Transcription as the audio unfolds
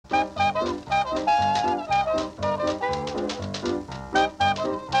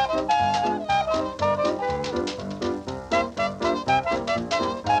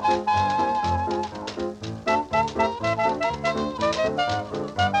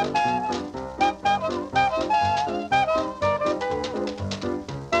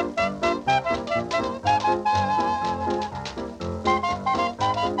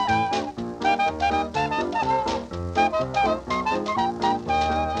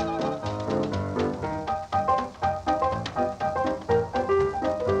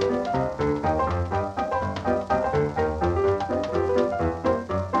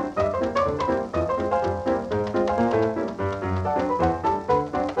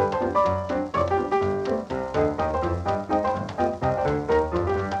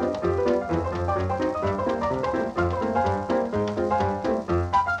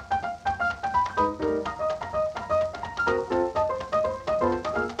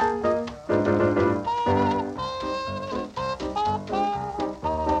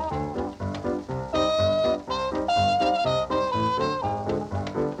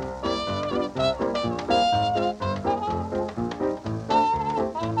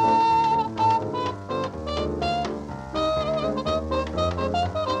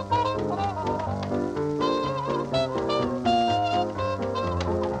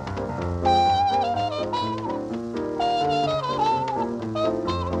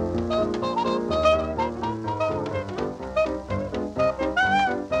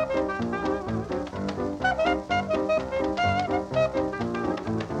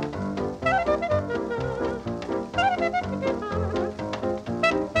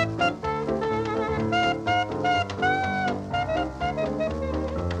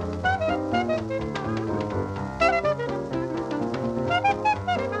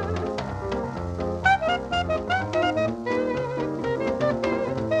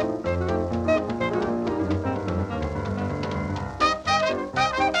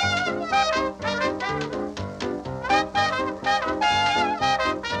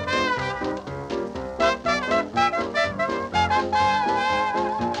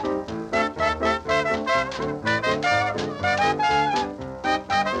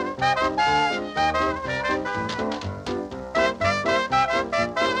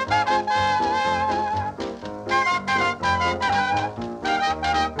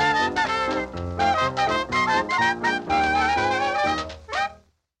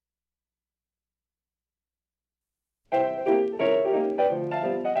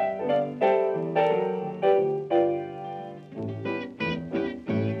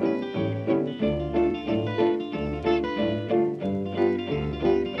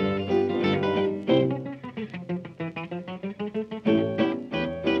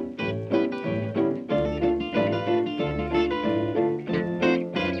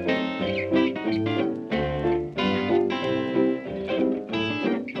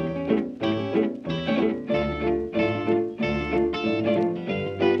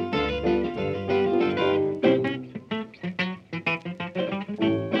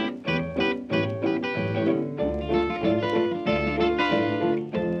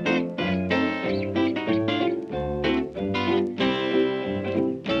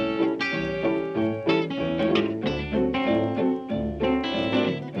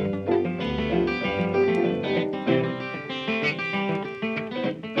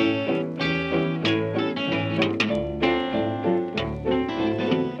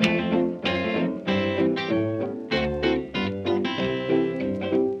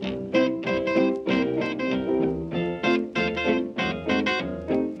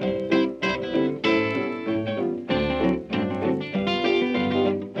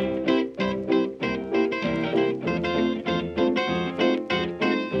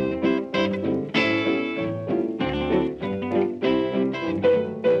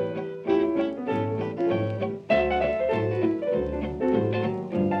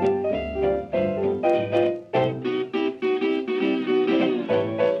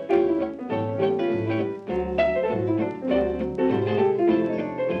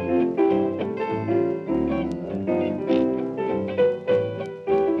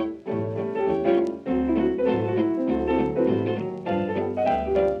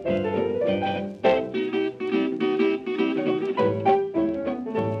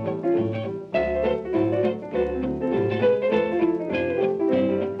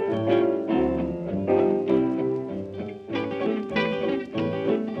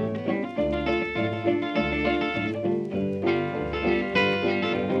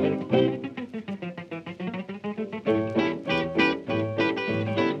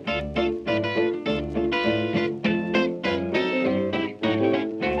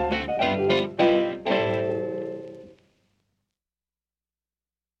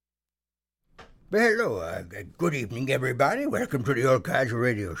Hello, good evening, everybody. Welcome to the Old Casual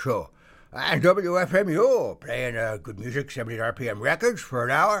Radio Show. And WFMU, playing good music, 70 RPM records for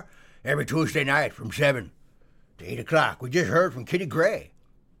an hour every Tuesday night from 7 to 8 o'clock. We just heard from Kitty Gray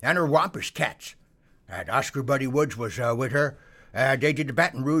and her Wampus Cats. And Oscar Buddy Woods was with her. They did the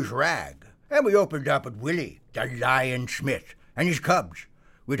Baton Rouge Rag. And we opened up with Willie, the Lion Smith, and his Cubs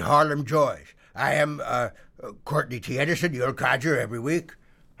with Harlem Joys. I am Courtney T. Edison, the Old Codger, every week.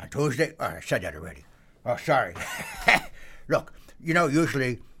 On Tuesday? Oh, I said that already. Oh, sorry. Look,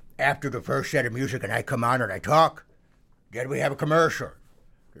 usually after the first set of music and I come on and I talk, then we have a commercial.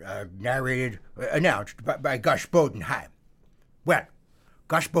 Announced by Gus Bodenheim. Well,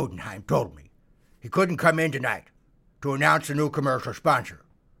 Gus Bodenheim told me he couldn't come in tonight to announce a new commercial sponsor.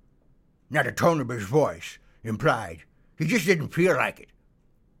 Now, the tone of his voice implied he just didn't feel like it.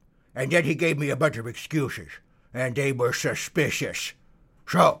 And then he gave me a bunch of excuses, and they were suspicious.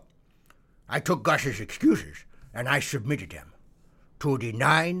 So, I took Gus's excuses and I submitted them to the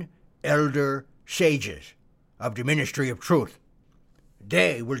 9 elder sages of the Ministry of Truth.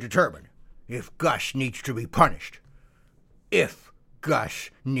 They will determine if Gus needs to be punished. If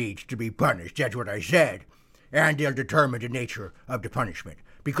Gus needs to be punished, that's what I said. And they'll determine the nature of the punishment,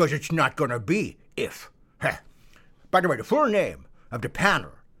 because it's not going to be if. By the way, the full name of the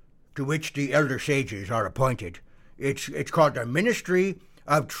panel to which the elder sages are appointed, it's called the Ministry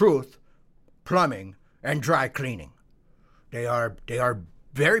of Truth, Plumbing, and Dry Cleaning. They are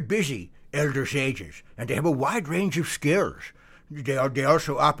very busy elder sages, and they have a wide range of skills. They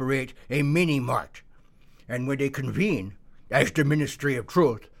also operate a mini-mart. And when they convene as the Ministry of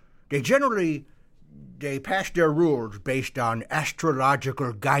Truth, they pass their rules based on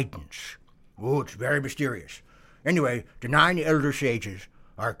astrological guidance. Oh, it's very mysterious. Anyway, the 9 elder sages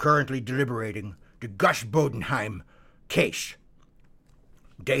are currently deliberating the Gus Bodenheim case.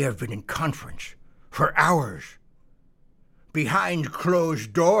 They have been in conference for hours, behind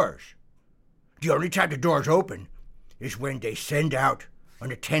closed doors. The only time the doors open is when they send out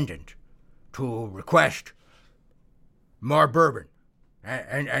an attendant to request more bourbon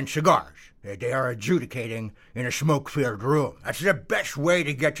and cigars. They are adjudicating in a smoke-filled room. That's the best way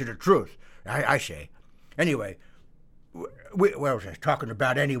to get to the truth, I say. Anyway, what was I talking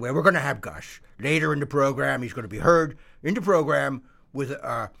about anyway? We're going to have Gus later in the program. He's going to be heard in the program with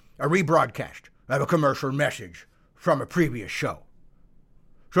a rebroadcast of a commercial message from a previous show.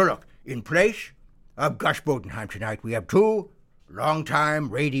 So look, in place of Gus Bodenheim tonight, we have 2 longtime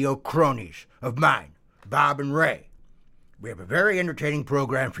radio cronies of mine, Bob and Ray. We have a very entertaining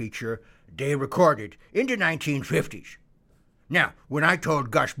program feature they recorded in the 1950s. Now, when I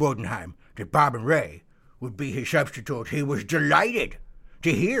told Gus Bodenheim that Bob and Ray would be his substitute, he was delighted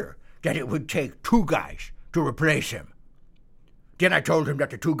to hear that it would take 2 guys to replace him. Then I told him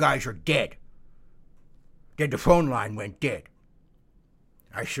that the 2 guys are dead. Then the phone line went dead.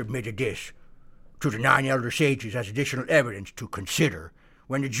 I submitted this to the 9 elder sages as additional evidence to consider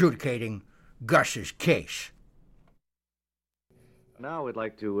when adjudicating Gus's case. Now we'd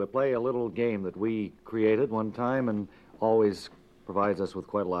like to play a little game that we created one time and always provides us with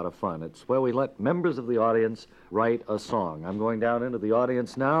quite a lot of fun. It's where we let members of the audience write a song. I'm going down into the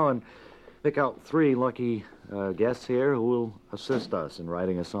audience now and pick out 3 lucky guests here who will assist us in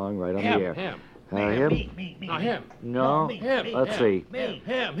writing a song right on the air. Him. Him? Me. No, him. No? Him. Let's see.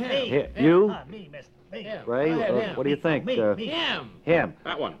 Him. You? Me, mister. Ray, what do you think? Him. Him.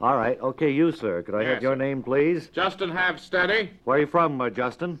 That one. All right. Okay, you, sir. Could I have Yes. your name, please? Justin Halfsteady, Where are you from,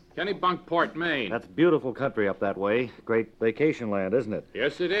 Justin? Kennebunkport, Maine. That's beautiful country up that way. Great vacation land, isn't it?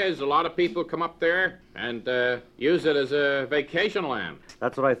 Yes, it is. A lot of people come up there and use it as a vacation land.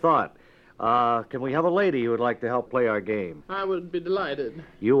 That's what I thought. Can we have a lady who would like to help play our game? I would be delighted.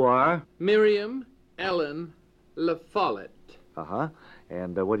 You are? Miriam Ellen LaFollette. Uh-huh.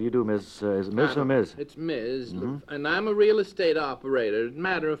 And what do you do, Miss? Is it Miss or Ms.? It's Ms. And I'm a real estate operator.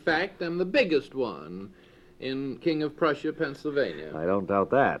 Matter of fact, I'm the biggest one in King of Prussia, Pennsylvania. I don't doubt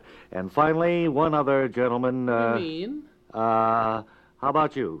that. And finally, one other gentleman. You mean? How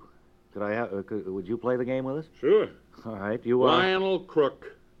about you? Would you play the game with us? Sure. All right. You are? Lionel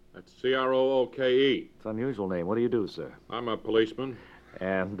Crook. That's Crooke. It's an unusual name. What do you do, sir? I'm a policeman.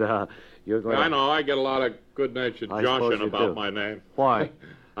 And you're going I to... know. I get a lot of good-natured I suppose joshing you about do. my name. Why?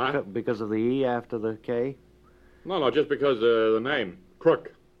 Huh? Because of the E after the K? No, just because of the name.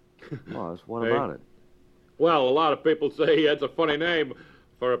 Crook. Oh, what Hey. about it? Well, a lot of people say that's a funny name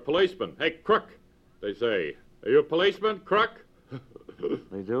for a policeman. Hey, Crook, they say. Are you a policeman, Crook?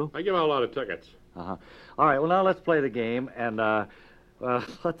 They do? I give out a lot of tickets. Uh-huh. All right, well, now let's play the game. And Well,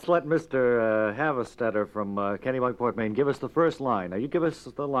 let's let Mr. Havestetter from Kennebunkport, Maine, give us the first line. Now, you give us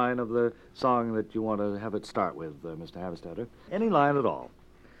the line of the song that you want to have it start with, Mr. Havestetter. Any line at all.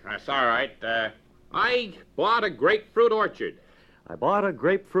 That's all right. I bought a grapefruit orchard. I bought a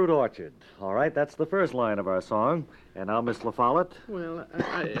grapefruit orchard. All right, that's the first line of our song. And now, Miss La Follette. Well,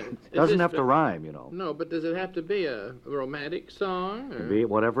 Doesn't have to rhyme, you know. No, but does it have to be a romantic song? Or... Be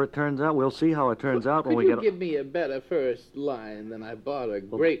whatever it turns out. We'll see how it turns out when we Could get. you give me a better first line than I bought a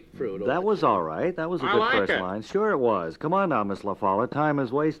grapefruit orchard? That was all right. That was a I good like first it. line. Sure it was. Come on now, Miss La Follette. Time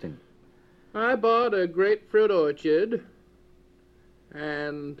is wasting. I bought a grapefruit orchard,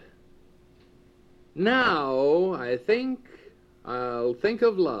 and now I think I'll think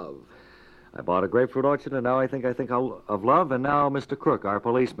of love. I bought a grapefruit orchard, and now I think of love. And now, Mr. Crook, our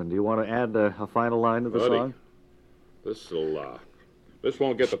policeman, do you want to add a final line to the Buddy. song? This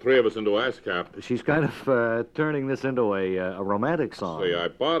won't get the three of us into ASCAP. She's kind of turning this into a romantic song. See, I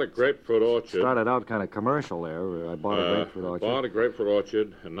bought a grapefruit orchard. Started out kind of commercial there. I bought a grapefruit orchard. Bought a grapefruit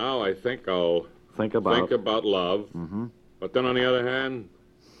orchard, and now I think I'll Think about. love. Mm-hmm. But then on the other hand,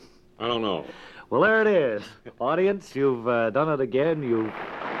 I don't know. Well, there it is. Audience, you've done it again. You've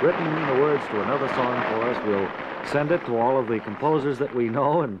written the words to another song for us. We'll send it to all of the composers that we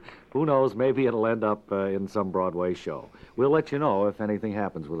know, and who knows, maybe it'll end up in some Broadway show. We'll let you know if anything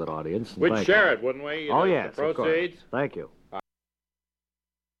happens with it, audience. and We'd thank share you. it, wouldn't we? Oh, The yes, of course. proceeds. Thank you.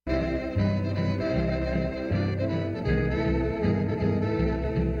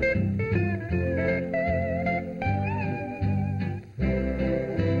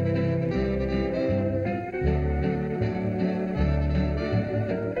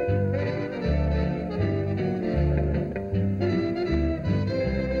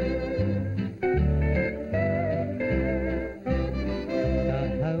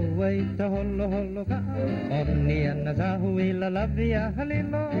 Holo holo ka onian na zahui la lavia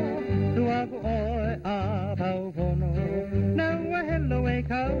halilo tuagu oi a pau pono na wa hello e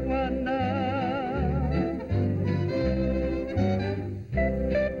kawana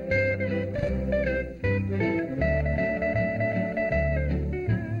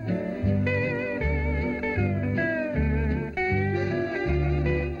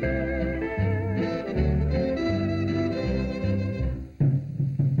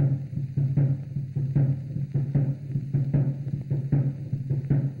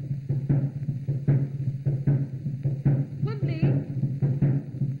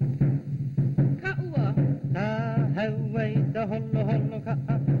holo holo ka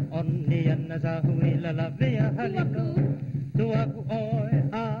onian na zahui la lavia halilo tuagu oi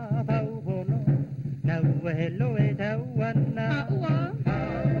a pau pono na wa hello e tawana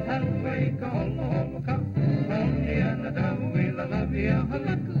Hawai ka holo holo ka onian na zahui la lavia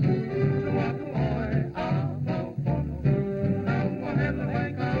halilo tuagu oi a pau pono na wa hello e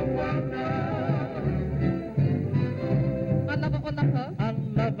kawana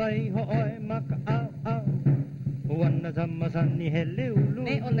Alava ho oi maka au Wana zamasani heleulu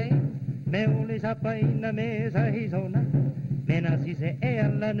Me ole sapaina me sahizona Me nasi se e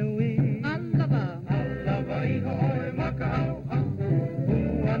ala nui Alava iho oi maka au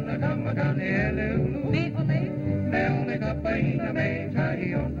Wana zamasani heleulu Me ole sapaina me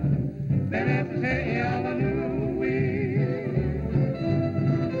sahizona Me nasi se e ala nui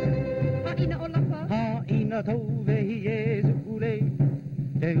Haina tove hi Jesu ule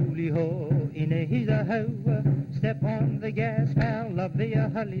Deuli ho ine hisa haua Step on the gas, pal, love the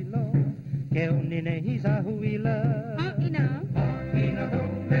halilo. Keonine hisa huila. Ina ho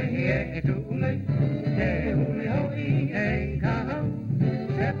le e tule. Te huli ho e kahau.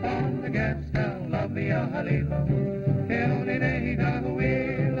 Step on the gas, pal, love the halilo. Keonine hisa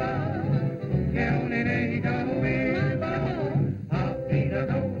huila. Keonine hisa huila. Ina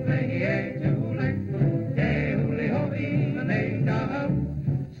ho le e tule. Te huli ho e kahau.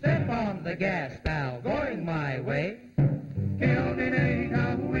 Step on the gas, pal, going my way.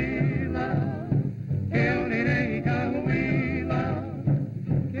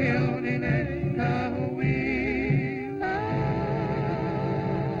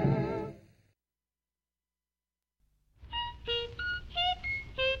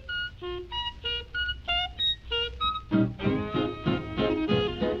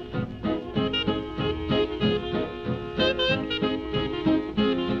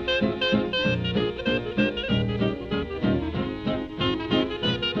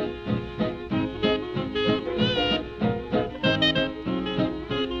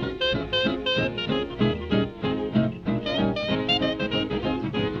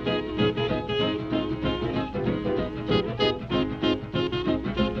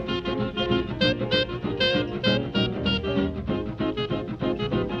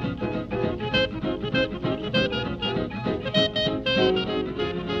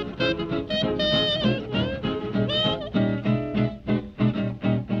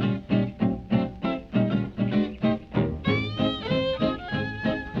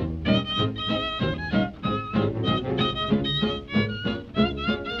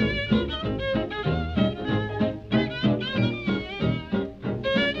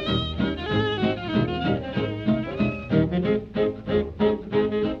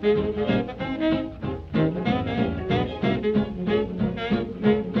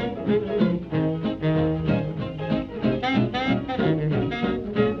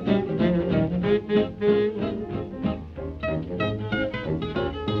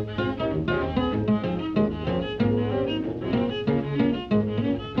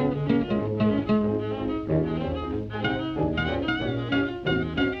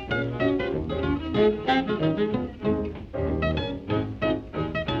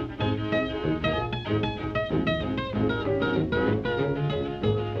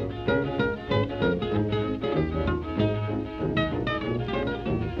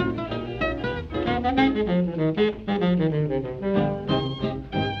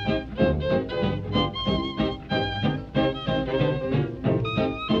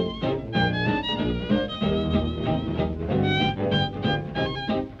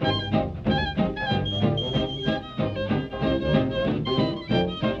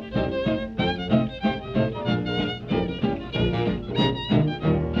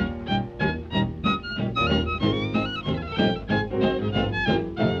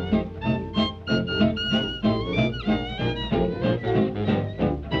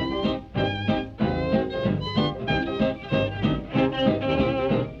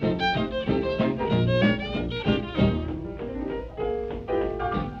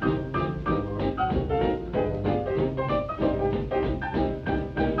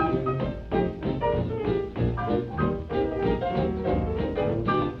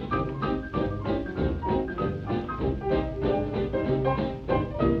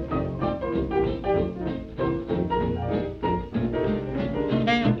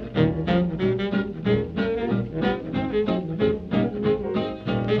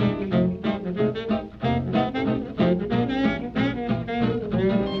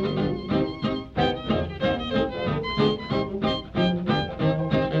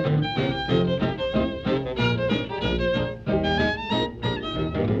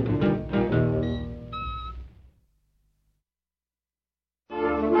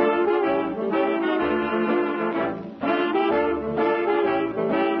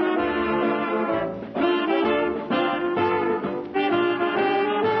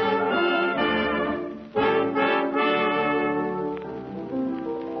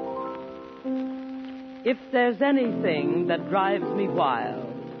 If there's anything that drives me wild,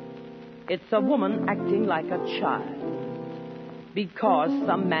 it's a woman acting like a child because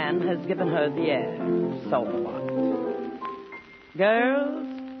some man has given her the air. So what? Girls,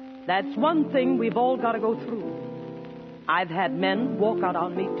 that's one thing we've all got to go through. I've had men walk out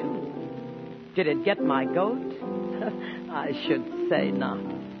on me, too. Did it get my goat? I should say not.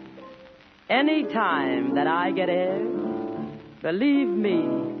 Any time that I get air, believe me,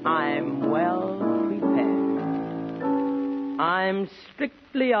 I'm well prepared. I'm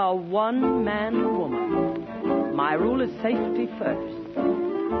strictly a one-man woman. My rule is safety first.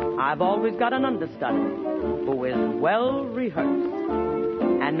 I've always got an understudy who is well rehearsed.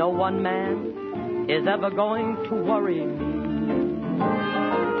 And no one man is ever going to worry me.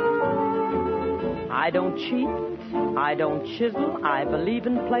 I don't cheat, I don't chisel, I believe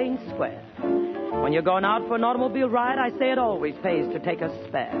in playing square. When you're going out for an automobile ride, I say it always pays to take a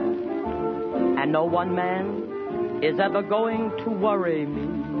spare. And no one man is ever going to worry me.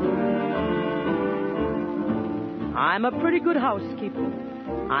 I'm a pretty good housekeeper.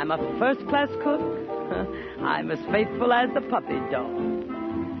 I'm a first-class cook. I'm as faithful as the puppy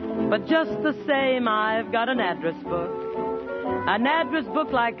dog. But just the same, I've got an address book. An address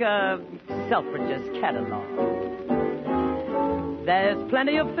book like a Selfridge's catalog. There's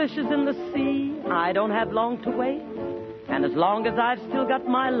plenty of fishes in the sea. I don't have long to wait. And as long as I've still got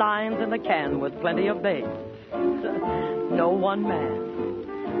my lines in the can with plenty of bait, no one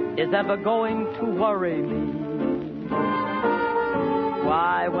man is ever going to worry me.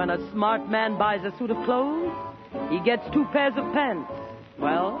 Why, when a smart man buys a suit of clothes, he gets 2 pairs of pants.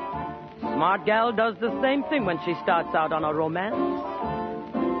 Well, smart gal does the same thing when she starts out on a romance.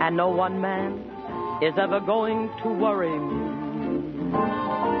 And no one man is ever going to worry me.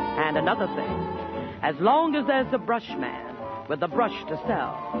 And another thing, as long as there's a brush man with a brush to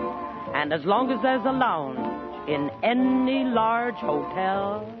sell, and as long as there's a lounge in any large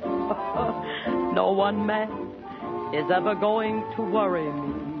hotel, no one man is ever going to worry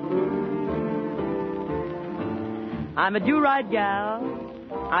me. I'm a do-right gal.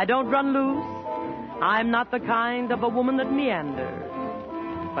 I don't run loose. I'm not the kind of a woman that meanders.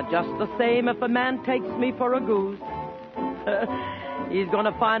 But just the same, if a man takes me for a goose, he's going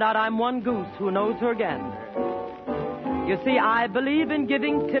to find out I'm one goose who knows her gander. You see, I believe in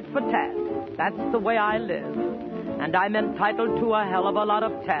giving tit for tat. That's the way I live. And I'm entitled to a hell of a lot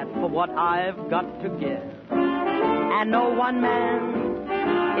of tat for what I've got to give. And no one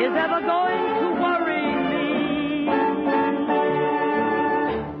man is ever going to worry me.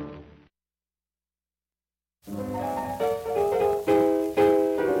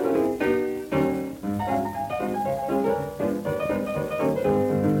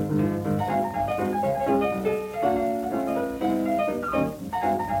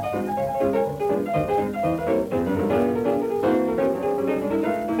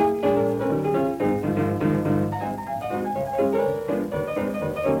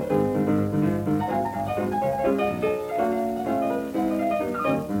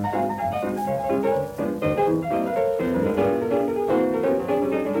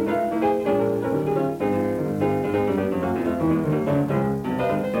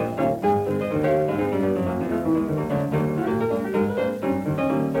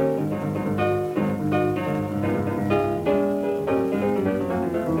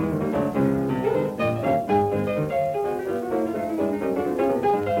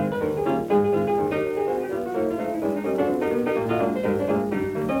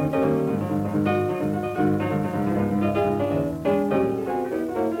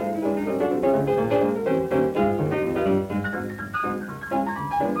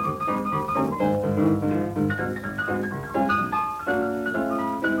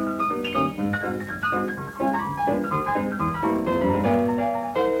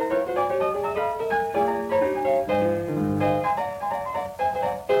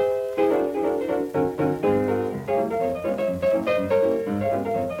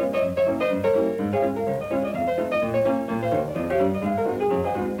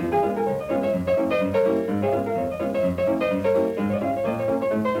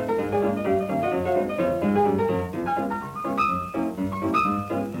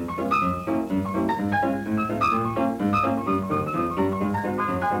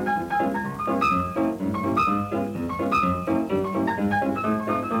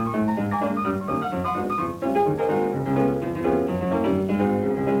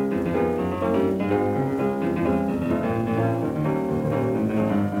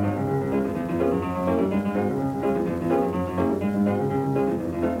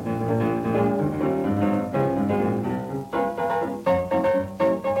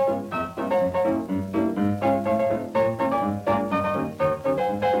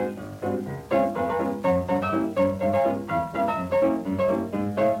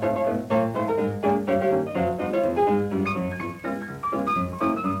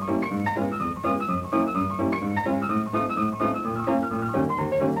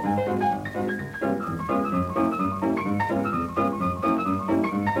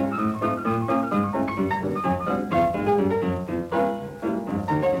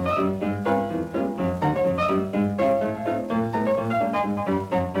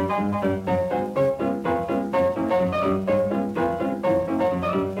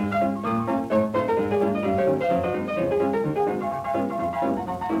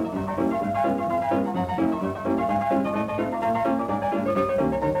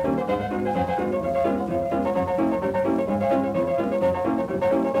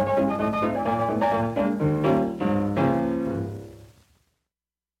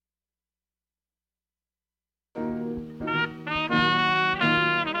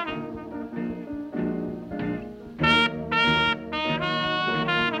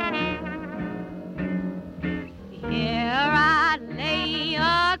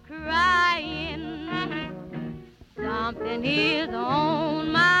 Something is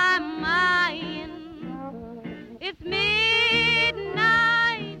on my mind. It's midnight,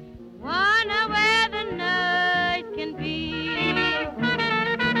 wonder where the nurse can be.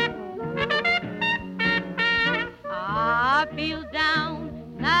 I feel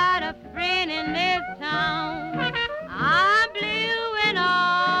down, not a friend in this town. I'm blue and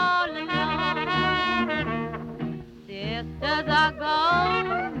all alone. Sisters are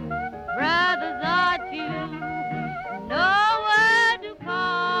gone, brothers are too. No word to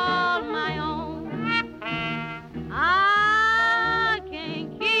call my own. I can't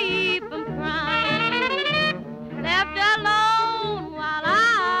keep from crying, left alone while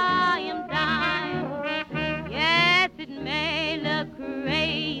I am dying. Yes, it may look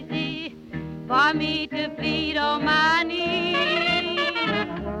crazy for me to plead on my knees,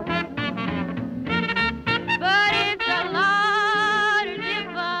 but it's a lot of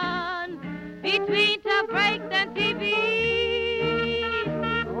difference between to breaks and TB.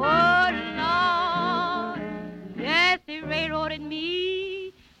 Oh, Lord, yes, they railroaded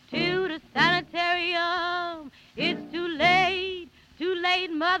me to the sanitarium. It's too late,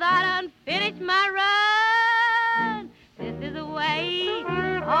 Mother, I done finished my run. This is the way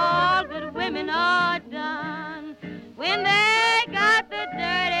all good women are done when they got the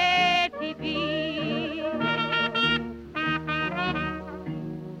dirty TB.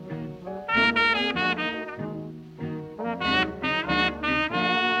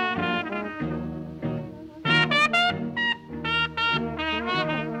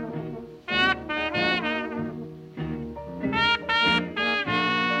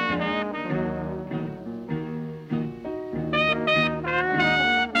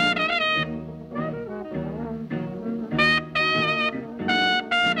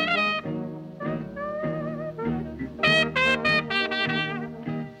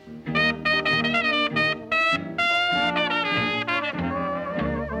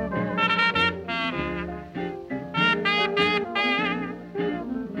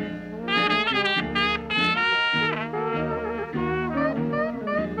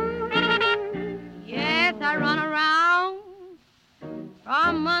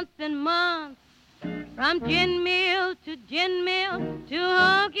 From gin mill to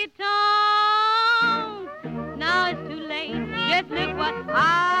honky tonk. Now it's too late. Just look what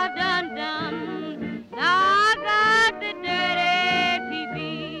I've done. Now I got the dirty TB.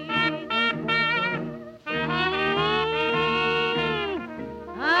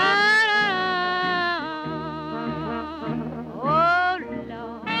 Oh,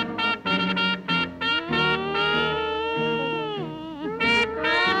 Lord.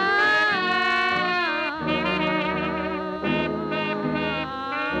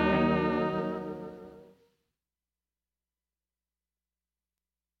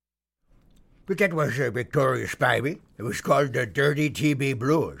 But that was Victoria Spivey. It was called the Dirty TB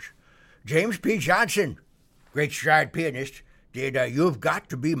Blues. James P. Johnson, great stride pianist, did You've Got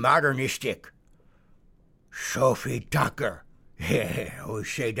to Be Modernistic. Sophie Tucker, yeah, I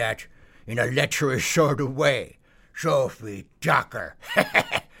always say that in a lecherous sort of way. Sophie Tucker.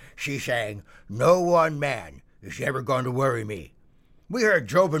 She sang No One Man Is Ever Going to Worry Me. We heard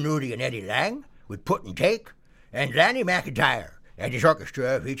Joe Venuti and Eddie Lang with Put and Take, and Lanny McIntyre and his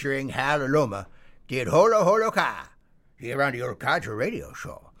orchestra featuring Hal Aloma did Holo Holo Ka, here on the old Codger radio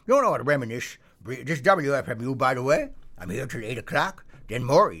show. You don't know what to reminisce. This is WFMU, by the way. I'm here till 8 o'clock. Then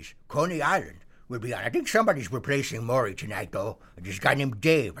Maury's, Coney Island, will be on. I think somebody's replacing Maury tonight, though. This guy named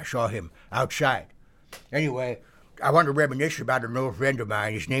Dave. I saw him outside. Anyway, I want to reminisce about an old friend of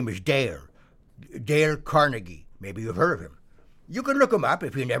mine. His name is Dale. Dale Carnegie. Maybe you've heard of him. You can look him up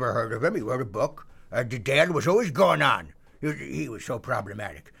if you never heard of him. He wrote a book. Dale was always going on. He was so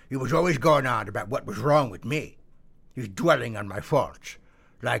problematic. He was always going on about what was wrong with me. He was dwelling on my faults,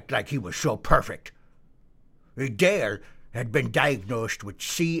 like he was so perfect. Dale had been diagnosed with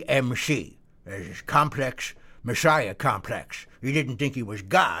CMC, his complex Messiah complex. He didn't think he was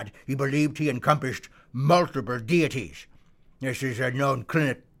God. He believed he encompassed multiple deities. This is a known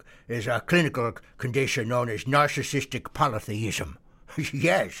is a clinical condition known as narcissistic polytheism.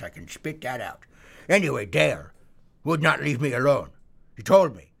 Yes, I can spit that out. Anyway, Dale would not leave me alone. He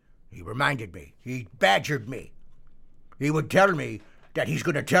told me. He reminded me. He badgered me. He would tell me that he's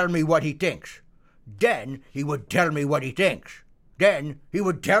going to tell me what he thinks. Then he would tell me what he thinks. Then he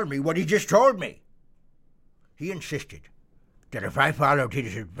would tell me what he just told me. He insisted that if I followed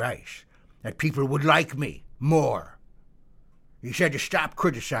his advice, that people would like me more. He said to stop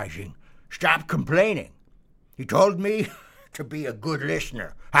criticizing, stop complaining. He told me to be a good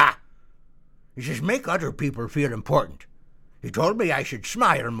listener. Ha! He says, make other people feel important. He told me I should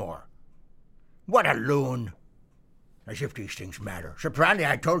smile more. What a loon. As if these things matter. So finally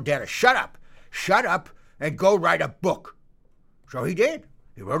I told Dad, shut up, and go write a book. So he did.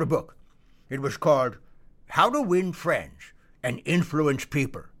 He wrote a book. It was called How to Win Friends and Influence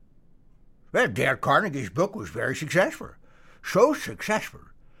People. Well, Dale Carnegie's book was very successful. So successful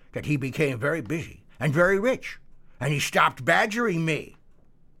that he became very busy and very rich. And he stopped badgering me.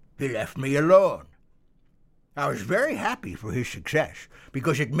 He left me alone. I was very happy for his success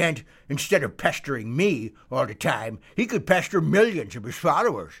because it meant instead of pestering me all the time, he could pester millions of his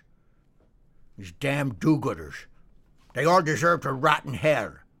followers. These damn do-gooders. They all deserve to rot in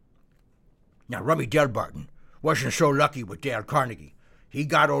hell. Now, Rummy Delbarton wasn't so lucky with Dale Carnegie. He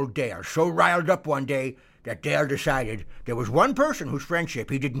got old Dale so riled up one day that Dale decided there was one person whose friendship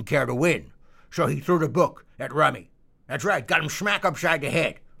he didn't care to win. So he threw the book at Rummy. That's right, got him smack upside the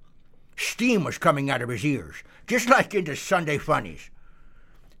head. Steam was coming out of his ears, just like in the Sunday Funnies.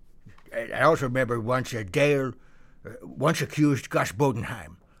 I also remember once Dale once accused Gus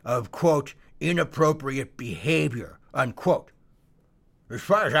Bodenheim of, quote, inappropriate behavior, unquote. As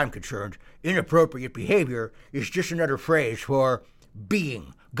far as I'm concerned, inappropriate behavior is just another phrase for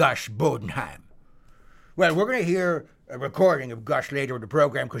being Gus Bodenheim. Well, we're going to hear a recording of Gus later in the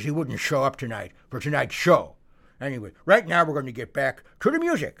program because he wouldn't show up tonight for tonight's show. Anyway, right now we're going to get back to the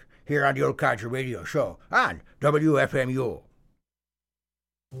music here on the Old Codger Radio Show on WFMU.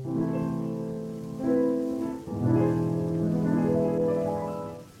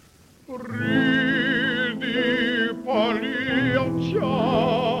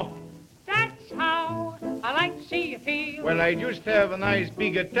 That's how I like to see you feel. Well, I just have a nice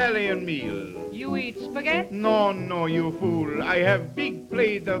big Italian meal. You eat spaghetti? No, you fool. I have big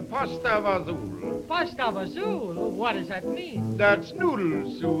plate of pasta vazul. Pasta vazul? What does that mean? That's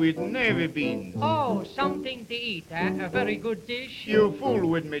noodles with navy beans. Oh, something to eat, eh? A very good dish. You fool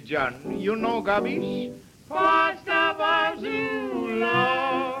with me, John. You know Gabish? Pasta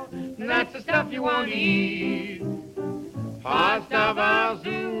vazula. That's the stuff you want to eat. Pasta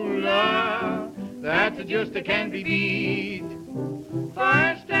vazula. That's just a can be beat.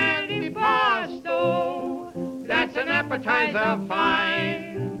 First antipasto. That's an appetizer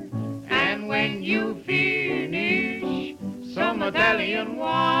fine. And when you finish, some Italian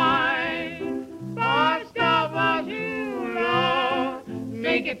wine. Pasta vazula.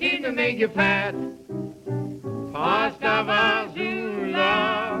 Make it thin and make it fat. Pasta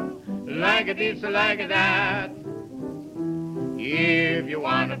vazula. Like it this, like it that. If you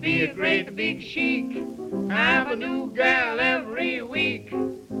want to be a great big chic, have a new gal every week.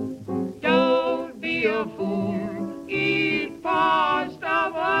 Don't be a fool, eat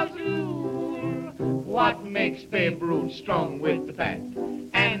pasta vazul. What makes Babe Ruth strong with the fat,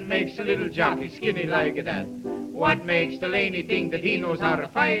 and makes a little jockey skinny like that? What makes Delaney think that he knows how to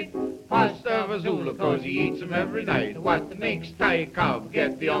fight? Pasta vazul, cause he eats them every night. What makes Ty Cobb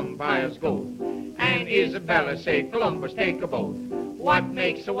get the umpire's goat? And Isabella say, Columbus, take a boat. What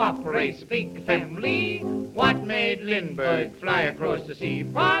makes a wop race big family? What made Lindbergh fly across the sea?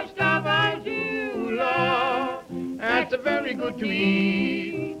 Pasta vazula, that's a very good to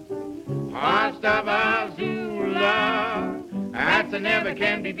eat. Pasta vazula, that's a never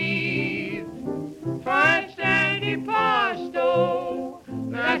can be beat. First antipasto,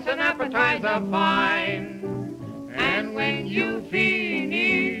 that's an appetizer fine. And when you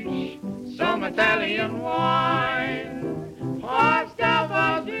finish, some Italian wine. Pasta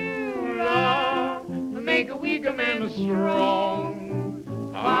vazula, make a weaker man strong.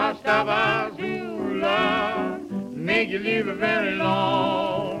 Pasta vazula, make you live very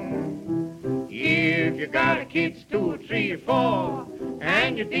long. If you got a kids 2, 3, 4,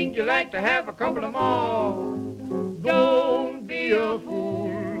 and you think you like to have a couple of more, don't be a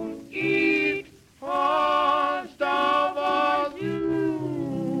fool, eat pasta vazula.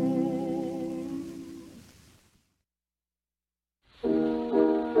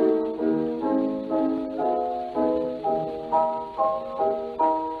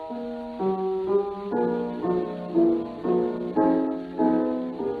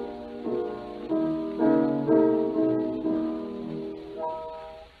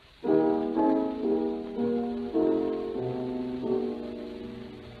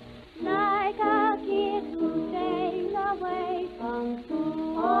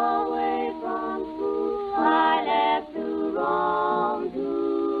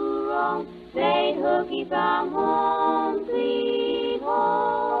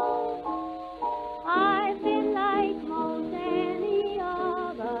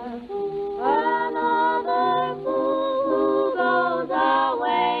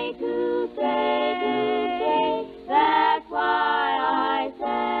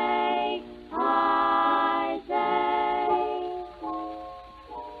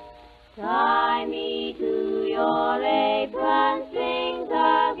 Tie me to your apron strings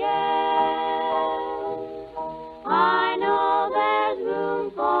again. I know there's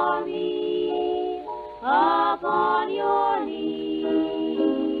room for me upon your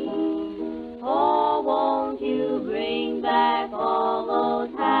knee. Oh, won't you bring back all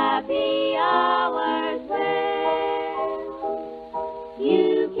those happy hours when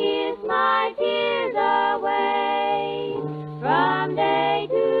you kiss my tears away from day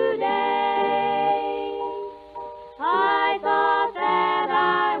to day? I thought that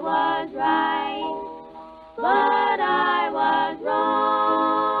I was right, but I was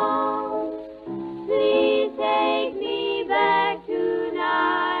wrong. Please take me back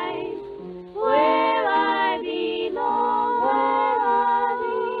tonight, where I belong,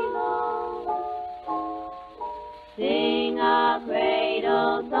 Sing a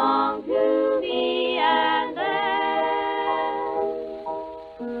cradle song to me and then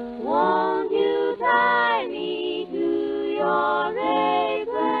won't you tie me to your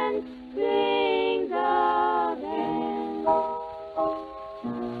apron strings again?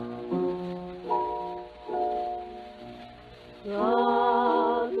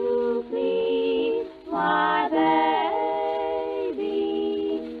 Go to sleep, my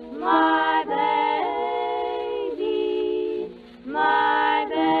baby, my baby, my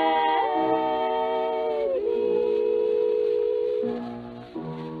baby.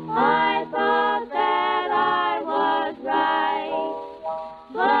 I thought that I was right,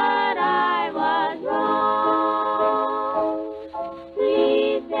 but I was wrong.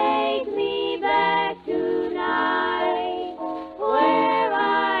 Please take me back tonight, where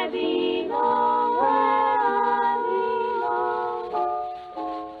I belong,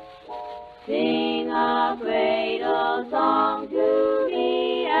 Sing a cradle song to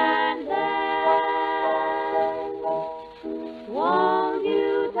me and then won't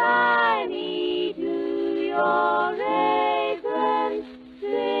you tie me to your apron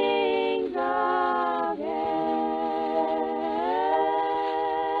strings again.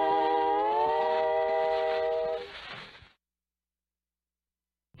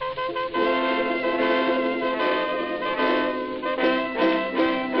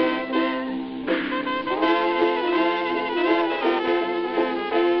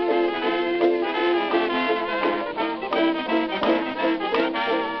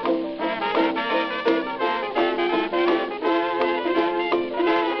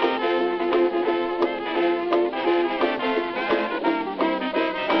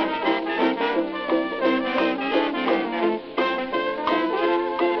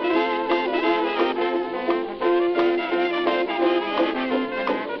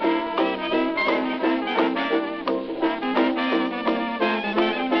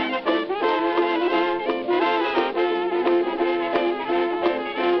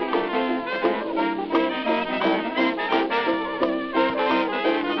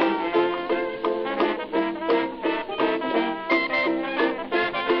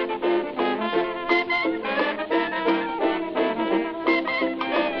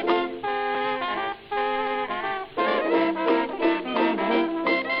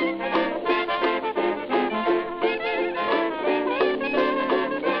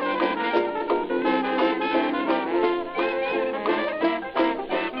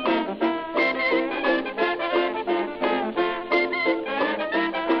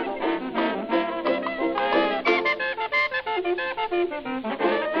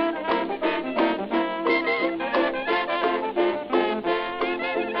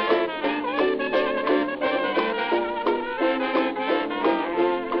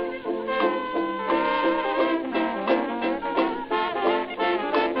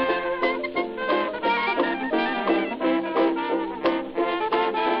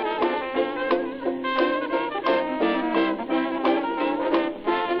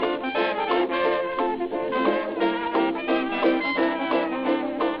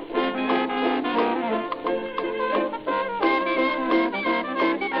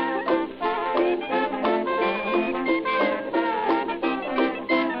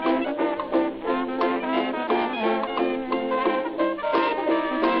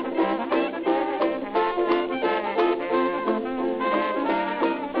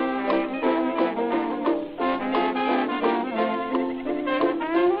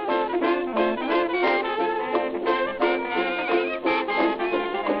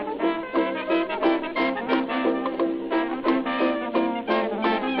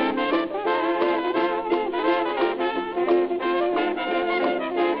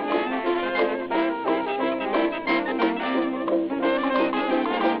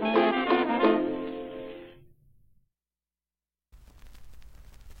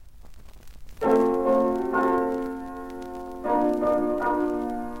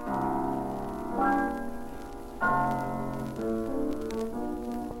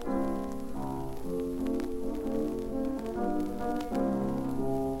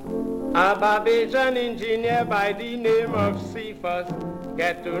 A Barbadian engineer by the name of Cephas.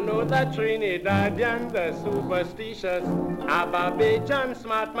 Get to know the Trinidadian, the superstitious. A Barbadian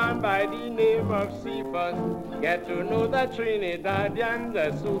smart man by the name of Cephas. Get to know the Trinidadian,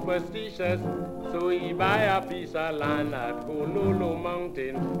 the superstitious. So he buy a piece of land at Kololo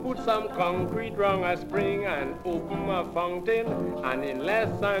Mountain, put some concrete round a spring and open a fountain. And in less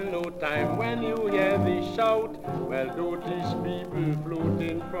than no time, when you hear the shout, well, notice people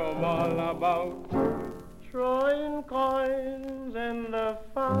floating from all about, throwing coins in the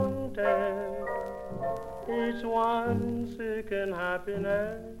fountain, each one seeking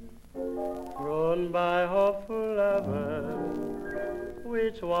happiness, thrown by hopeful lovers,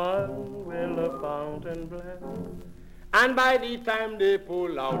 which one will the fountain bless? And by the time they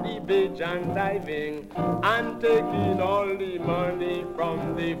pull out the Bajan diving and taking all the money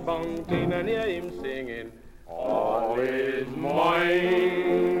from the fountain, and hear him singing, all is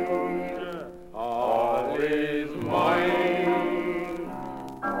mine, all is mine,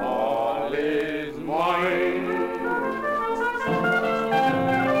 all is mine.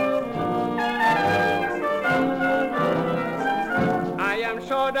 I am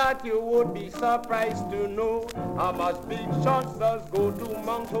sure that you would be surprised to know how much big shots does go to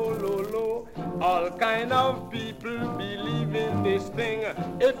Mount Hololo. All kind of people believe in this thing.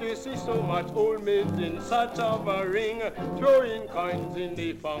 If you see so much old maids in such of a ring, throwing coins in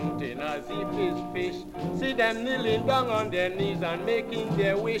the fountain as if it's fish, see them kneeling down on their knees and making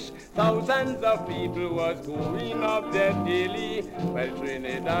their wish. Thousands of people was going up there daily, while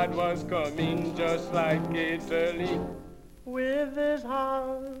Trinidad was coming just like Italy. With his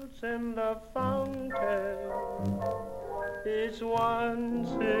hearts in the fountain, each one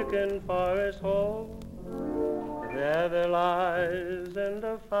seeking for his home, there lies in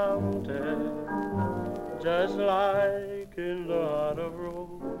the fountain, just like in the heart of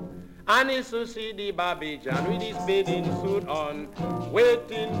Rome. And he to see the Barbadian with his bathing suit on,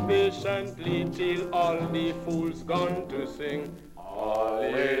 waiting patiently till all the fools gone to sing, all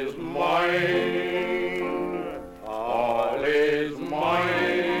is mine. All is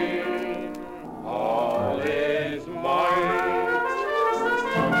mine, all is mine.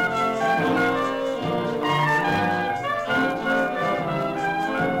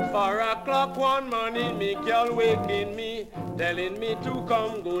 o'clock one morning, me girl waking me, telling me to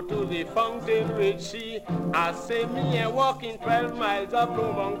come go to the fountain with she. I say me a walking 12 miles up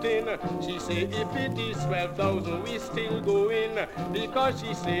Blue Mountain. She say if it is 12,000 we still going, because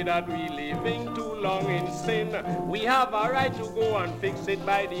she say that we living too long in sin. We have a right to go and fix it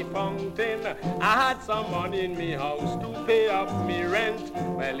by the fountain. I had some money in me house to pay up me rent.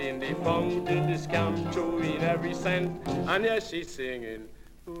 Well, in the fountain the scam chewing every cent, and here she's singing,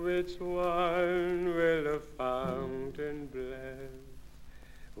 which one will the fountain bless?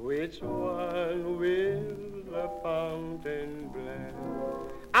 Which one will the fountain bless?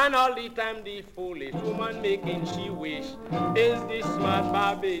 And all the time the foolish woman making she wish is the smart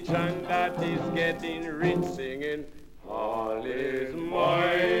Barbadian that is getting rich, singing, all is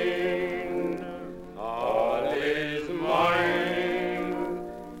mine, all is mine,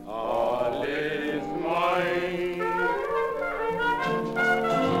 all is mine.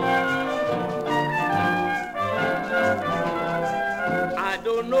 I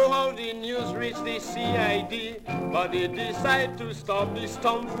don't know how the news reached the CID, but they decide to stop this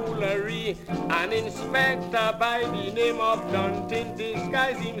tomfoolery. An inspector by the name of Dunton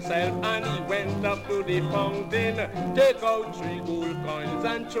disguised himself and he went up to the fountain, take out 3 gold coins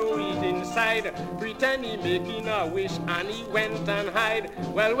and throw it inside, pretend he making a wish and he went and hide.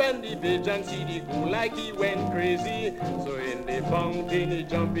 Well, when the pigeon see the gold, like he went crazy, so in the fountain he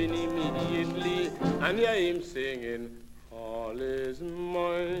jump in immediately, and hear him singing, all is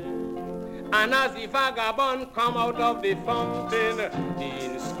mine. And as the vagabond come out of the fountain, the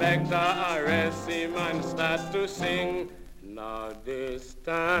inspector arrests him and starts to sing, not this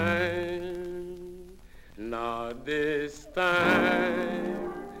time, not this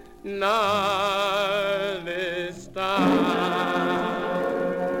time, not this time.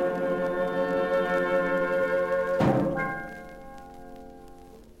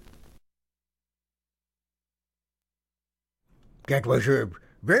 That was a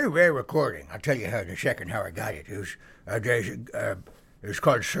very rare recording. I'll tell you how in a second how I got it. It was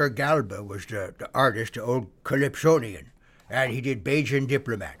called Sir Galba, was the artist, the old Calypsonian, and he did Bajan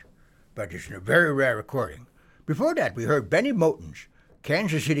Diplomat. But it's a very rare recording. Before that, we heard Benny Moten's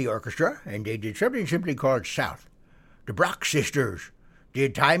Kansas City Orchestra, and they did something simply called South. The Brock Sisters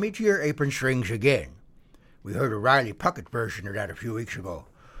did Tie Me to Your Apron Strings Again. We heard a Riley Puckett version of that a few weeks ago.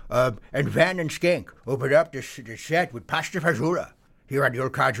 And Van and Skank opened up this set with Pasta Fazola. here on the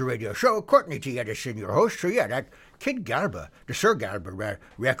Old Codger Radio Show. Courtney T. Edison, your host. So yeah, that Kid Galba, the Sir Galba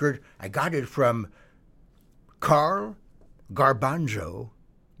record, I got it from Carl Garbanzo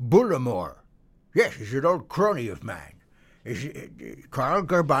Bullimore. Yes, he's an old crony of mine. Carl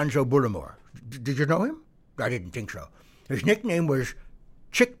Garbanzo Bullimore. Did you know him? I didn't think so. His nickname was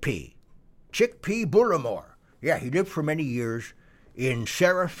Chickpea Bullimore. Yeah, he lived for many years in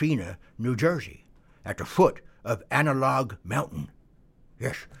Serafina, New Jersey, at the foot of Analog Mountain.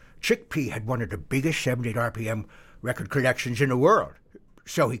 Yes, Chickpea had one of the biggest 78 RPM record collections in the world,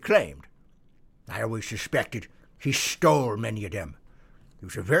 so he claimed. I always suspected he stole many of them. He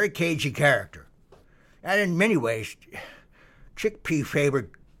was a very cagey character. And in many ways, Chickpea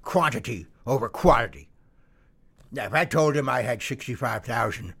favored quantity over quality. Now, if I told him I had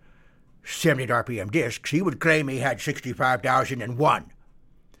 65,000 78 RPM discs, he would claim he had 65,001.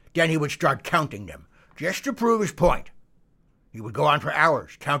 Then he would start counting them, just to prove his point. He would go on for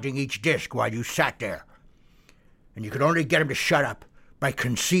hours, counting each disc while you sat there. And you could only get him to shut up by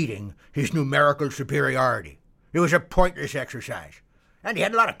conceding his numerical superiority. It was a pointless exercise. And he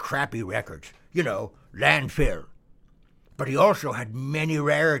had a lot of crappy records, landfill. But he also had many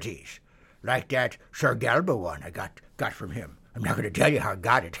rarities, like that Sir Galba one I got from him. I'm not going to tell you how I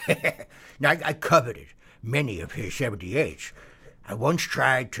got it. Now, I coveted many of his 78s. I once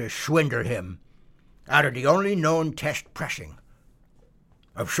tried to swindle him out of the only known test pressing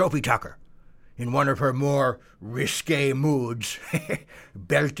of Sophie Tucker in one of her more risque moods,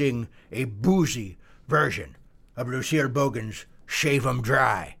 belting a boozy version of Lucille Bogan's Shave 'Em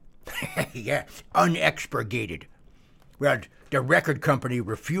Dry. Yeah, unexpurgated. Well, the record company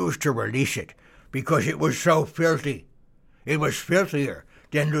refused to release it because it was so filthy. It was filthier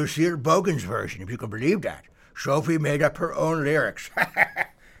than Lucille Bogan's version, if you can believe that. Sophie made up her own lyrics.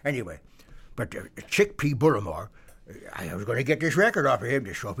 Anyway, but Chickpea Bullimore, I was going to get this record off of him,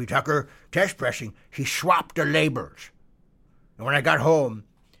 the Sophie Tucker test pressing. He swapped the labels. And when I got home,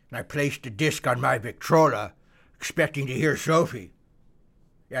 and I placed the disc on my Victrola, expecting to hear Sophie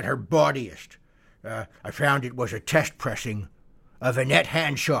at her bawdiest, I found it was a test pressing of Annette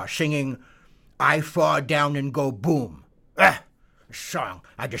Hanshaw singing I Fall Down and Go Boom. Song.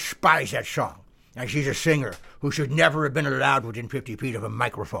 I despise that song. And she's a singer who should never have been allowed within 50 feet of a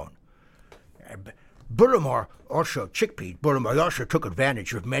microphone. Chickpea Bullimore also took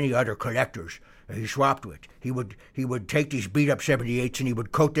advantage of many other collectors he swapped with. He would take these beat-up 78s and he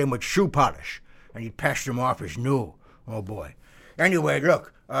would coat them with shoe polish, and he'd pass them off as new. Oh, boy. Anyway,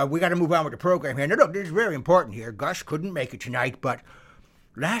 look, we got to move on with the program here. Now, look, this is very important here. Gus couldn't make it tonight, but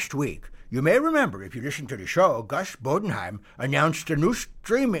last week, you may remember, if you listened to the show, Gus Bodenheim announced a new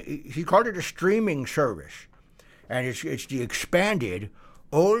he called it a streaming service. And it's the expanded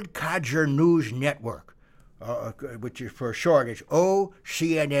Old Codger News Network, which is for short, it's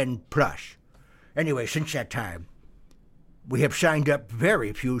OCNN+. Anyway, since that time, we have signed up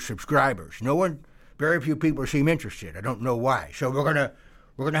very few subscribers. Very few people seem interested. I don't know why. So we're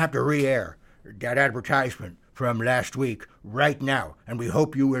gonna have to re-air that advertisement from last week right now, and we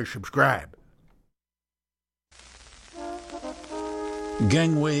hope you will subscribe.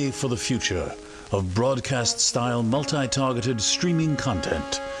 Gangway for the future of broadcast-style, multi-targeted streaming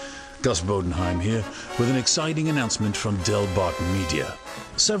content. Gus Bodenheim here with an exciting announcement from Del Barton Media.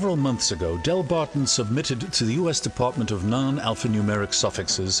 Several months ago, Del Barton submitted to the U.S. Department of Non-Alphanumeric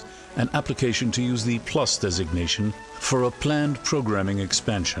Suffixes an application to use the Plus designation for a planned programming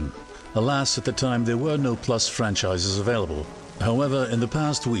expansion. Alas, at the time, there were no Plus franchises available. However, in the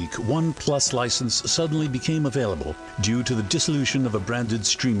past week, one Plus license suddenly became available due to the dissolution of a branded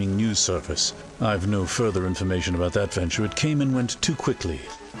streaming news service. I've no further information about that venture. It came and went too quickly,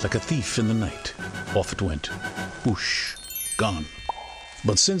 like a thief in the night. Off it went. Whoosh. Gone.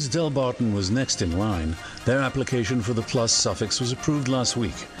 But since Del Barton was next in line, their application for the Plus suffix was approved last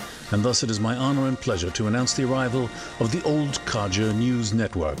week, and thus it is my honor and pleasure to announce the arrival of the Old Codger News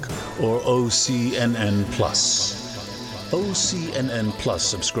Network, or OCNN+. OCNN Plus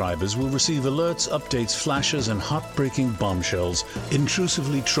subscribers will receive alerts, updates, flashes, and heartbreaking bombshells,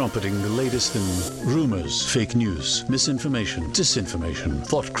 intrusively trumpeting the latest in rumors, fake news, misinformation, disinformation,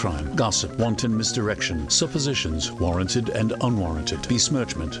 thought crime, gossip, wanton misdirection, suppositions, warranted and unwarranted,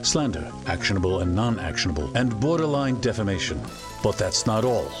 besmirchment, slander, actionable and non-actionable, and borderline defamation. But that's not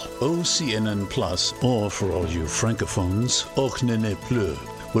all. OCNN Plus, or for all you francophones, OCNN Plus,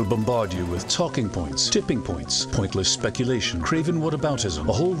 will bombard you with talking points, tipping points, pointless speculation, craven whataboutism,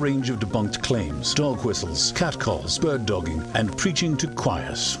 a whole range of debunked claims, dog whistles, catcalls, bird dogging, and preaching to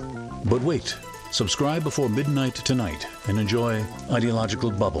choirs. But wait, Subscribe before midnight tonight and enjoy ideological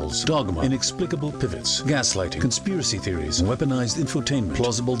bubbles, dogma, inexplicable pivots, gaslighting, conspiracy theories, weaponized infotainment,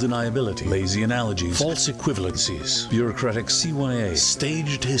 plausible deniability, lazy analogies, false equivalencies, bureaucratic CYA,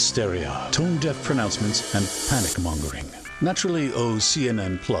 staged hysteria, tone-deaf pronouncements, and panic-mongering. Naturally,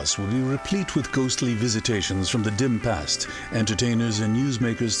 OCNN Plus will be replete with ghostly visitations from the dim past, entertainers and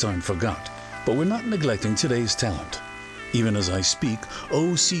newsmakers time forgot. But we're not neglecting today's talent. Even as I speak,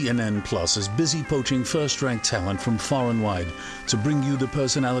 OCNN Plus is busy poaching first-ranked talent from far and wide to bring you the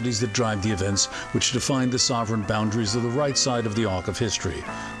personalities that drive the events which define the sovereign boundaries of the right side of the arc of history,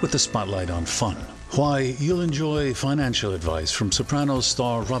 with the spotlight on fun. Why, you'll enjoy financial advice from Sopranos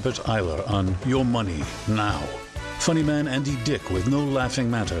star Robert Eiler on Your Money Now. Funny man Andy Dick with No Laughing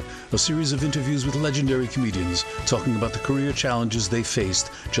Matter, a series of interviews with legendary comedians talking about the career challenges they faced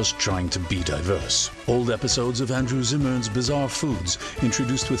just trying to be diverse. Old episodes of Andrew Zimmern's Bizarre Foods,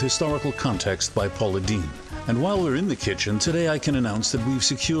 introduced with historical context by Paula Dean. And while we're in the kitchen, today I can announce that we've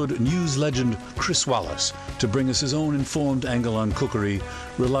secured news legend Chris Wallace to bring us his own informed angle on cookery,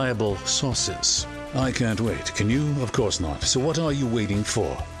 reliable sauces. I can't wait. Can you? Of course not. So what are you waiting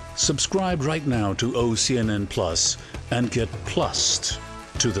for? Subscribe right now to OCNN Plus and get plussed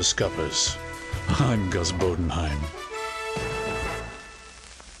to the scuppers. I'm Gus Bodenheim.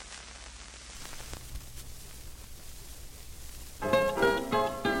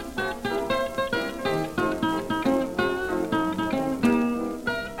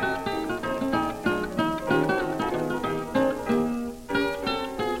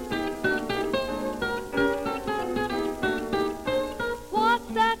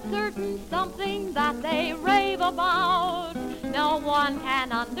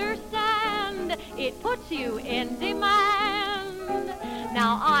 It puts you in demand.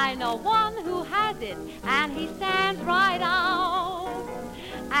 Now I know one who has it, and he stands right out.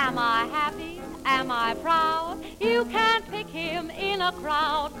 Am I happy? Am I proud? You can't pick him in a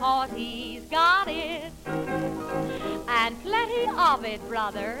crowd, 'cause he's got it. And plenty of it,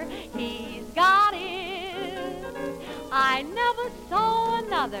 brother, he's got it. I never saw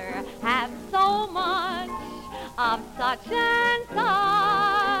another have so much of such and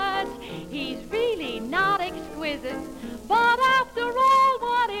such. He's really not exquisite, but after all,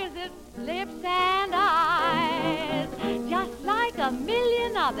 what is it? Lips and eyes, just like a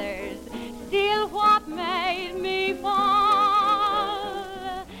million others. Still, what made me fall?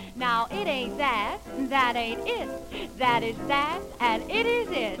 Now, it ain't that, that ain't it. That is that, and it is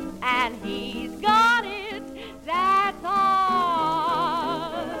it. And he's got it, that's all.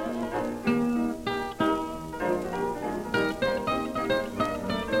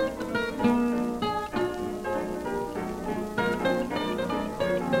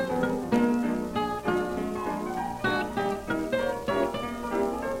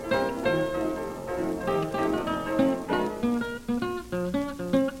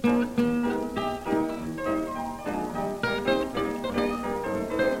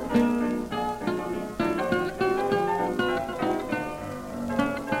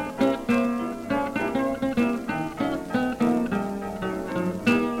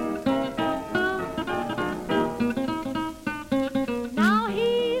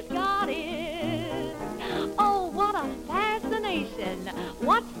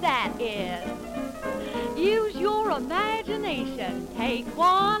 Take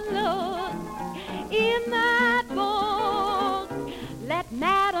one look in that book. Let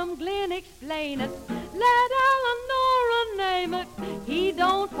Madam Glynn explain it. Let Eleanora name it. He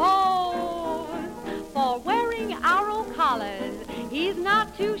don't pose for wearing arrow collars. He's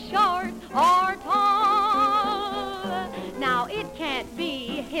not too short or tall. Now it can't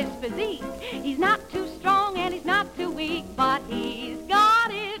be his physique. He's not too strong and he's not too weak, but he's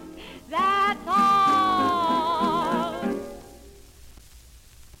got it. That's all.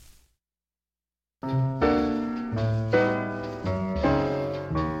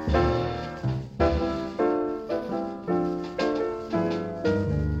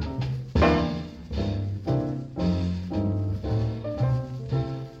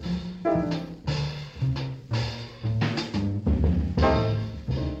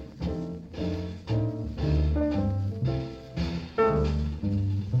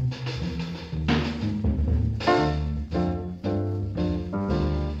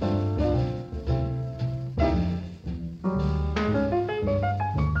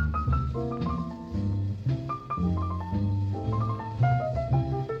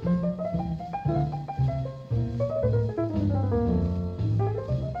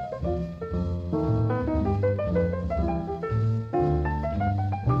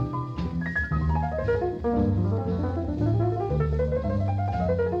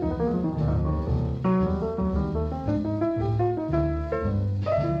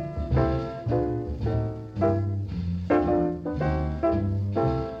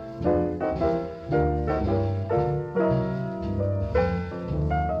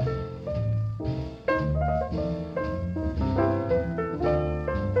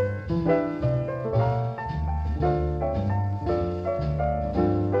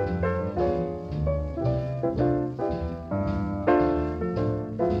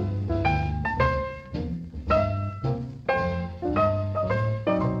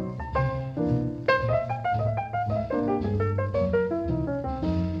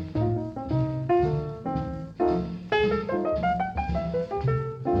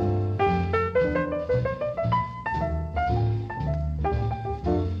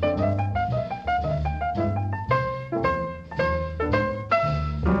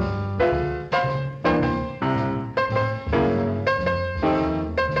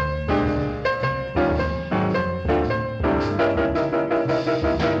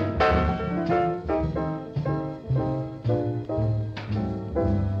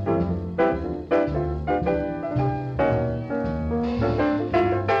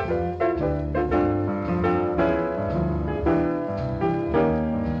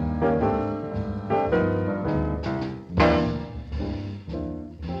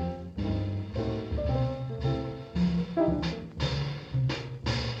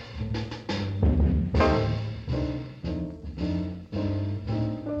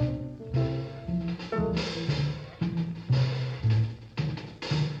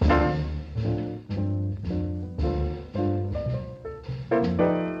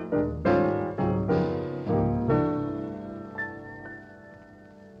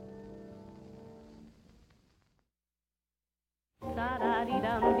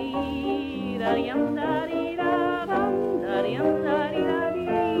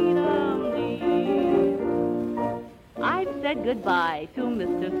 I've said goodbye to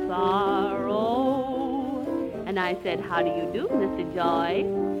Mr. Sorrow, and I said, how do you do, Mr. Joy?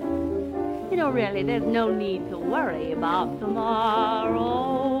 You know, really, there's no need to worry about tomorrow.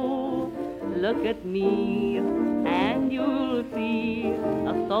 Look at me, and you'll see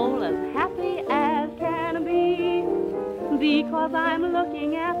a soul as happy as can be, because I'm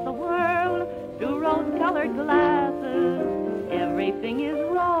looking at the world through rose-colored glasses. Everything is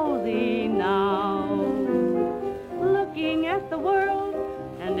rosy now. Looking at the world,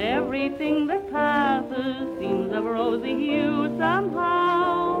 and everything that passes seems of rosy hue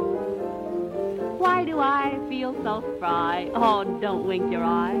somehow. Why do I feel so spry? Oh, don't wink your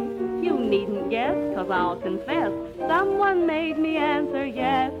eye. You needn't guess, 'cause I'll confess, someone made me answer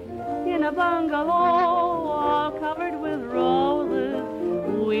yes. In a bungalow all covered with roses,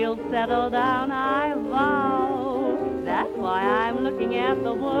 we'll settle down, I vow. That's why I'm looking at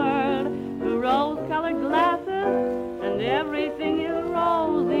the world through rose-colored glasses, and everything is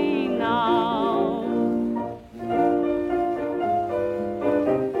rosy now.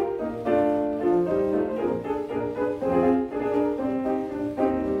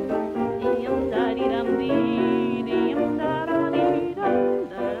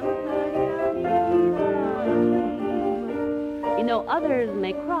 You know, others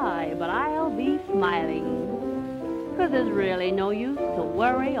may cry, but I'll be smiling, 'cause there's really no use to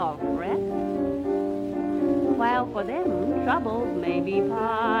worry or fret. While for them troubles may be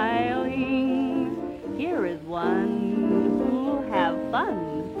piling, here is one who'll have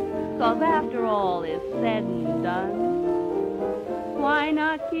fun, 'cause after all is said and done, why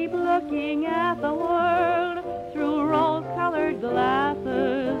not keep looking at the world through rose-colored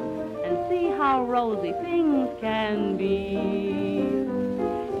glasses and see how rosy things can be?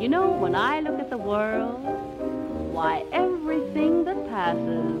 You know, when I look at the world, why, everything that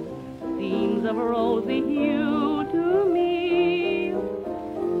passes seems of a rosy hue to me.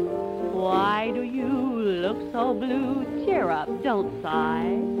 Why do you look so blue? Cheer up, don't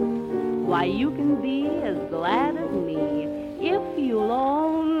sigh. Why, you can be as glad as me if you'll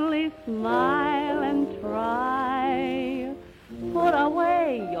only smile and try. Put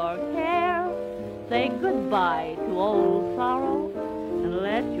away your care, say goodbye to old sorrow, and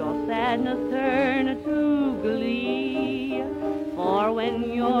let your sadness turn to glee. For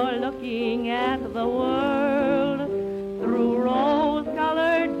when you're looking at the world through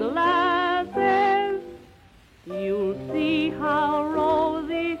rose-colored glasses, you'll see how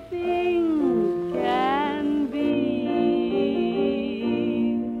rosy things can be.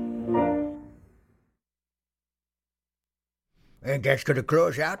 And that's going to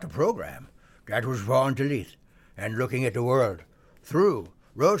close out the program. That was Vaughn DeLeith, and looking at the world through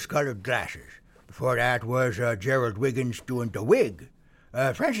rose-colored glasses. Before that was Gerald Wiggins doing The Wig.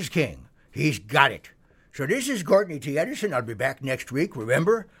 Francis King, he's got it. So this is Courtney T. Edison. I'll be back next week.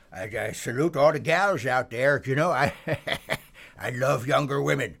 Remember, I salute all the gals out there. You know, I love younger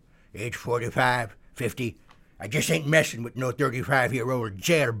women, age 45, 50. I just ain't messing with no 35-year-old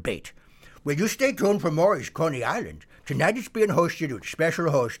jailbait. Well, you stay tuned for Maury's Coney Island. Tonight it's being hosted with a special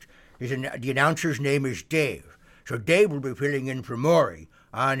host. The announcer's name is Dave. So Dave will be filling in for Maury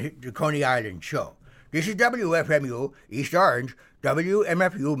on the Coney Island show. This is WFMU East Orange,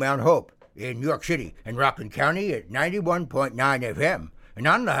 WMFU Mount Hope in New York City and Rockland County at 91.9 FM and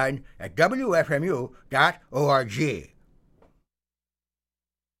online at WFMU.org.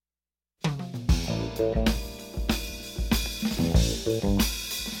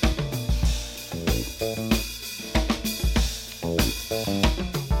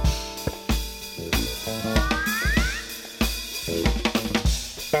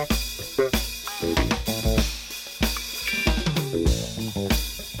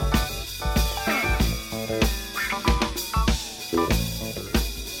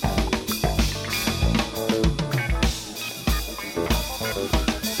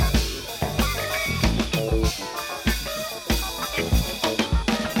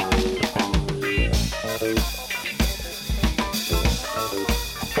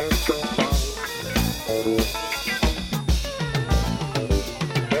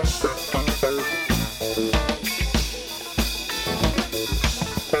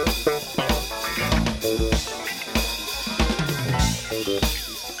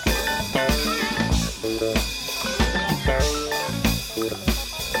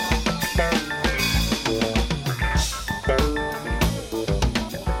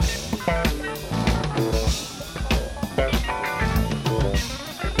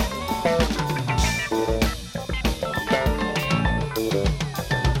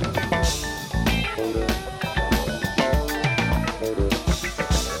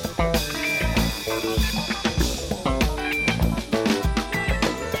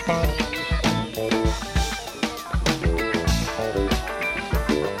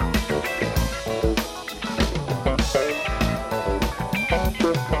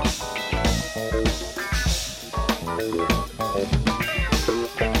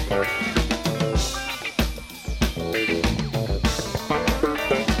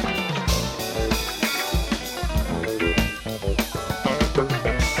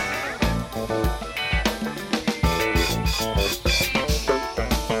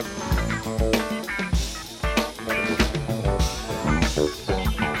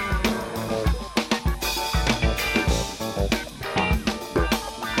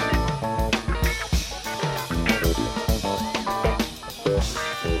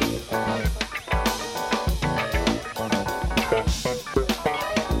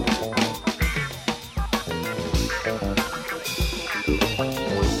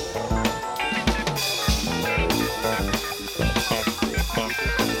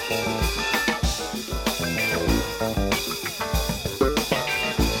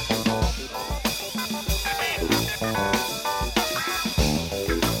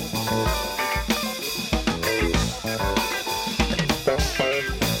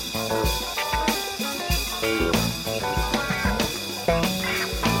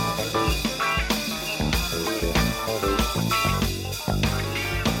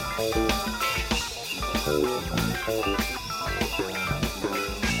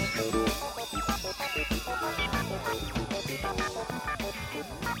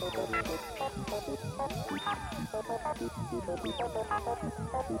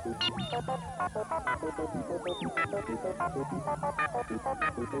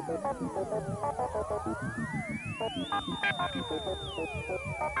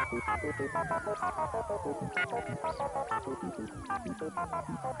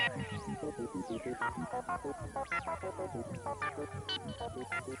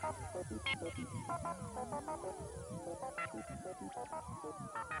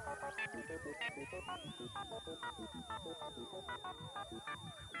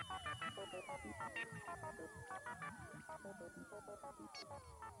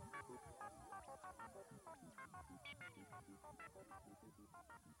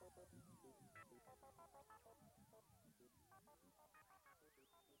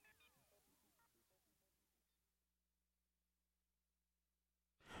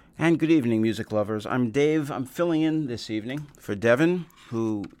 And good evening, music lovers. I'm Dave. I'm filling in this evening for Devin,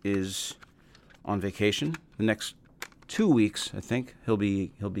 who is on vacation. The next 2 weeks, I think, he'll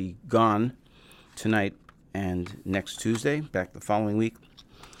be gone tonight and next Tuesday, back the following week.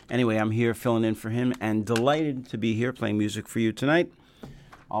 Anyway, I'm here filling in for him and delighted to be here playing music for you tonight.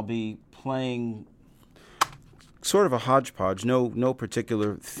 I'll be playing sort of a hodgepodge, no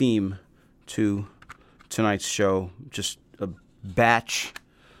particular theme to tonight's show, just a batch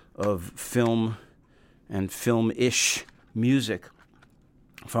of film and film-ish music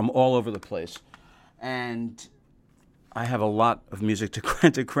from all over the place. And I have a lot of music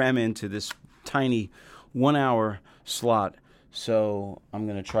to cram into this tiny 1 hour slot. So I'm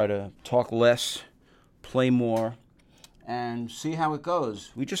going to try to talk less, play more, and see how it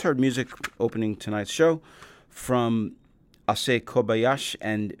goes. We just heard music opening tonight's show from Ase Kobayashi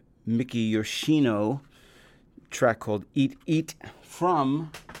and Miki Yoshino, track called Eat Eat,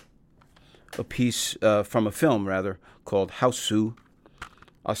 from a piece, from a film rather, called Hausu.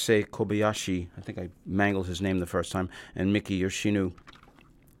 Ase Kobayashi, I think I mangled his name the first time, and Miki Yoshino.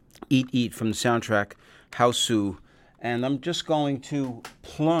 Eat Eat from the soundtrack Hausu. And I'm just going to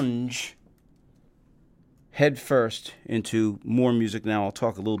plunge head first into more music now. I'll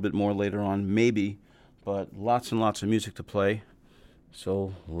talk a little bit more later on, maybe, but lots and lots of music to play.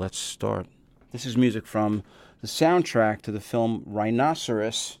 So let's start. This is music from the soundtrack to the film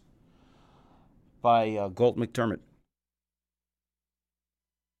Rhinoceros by Galt McDermott.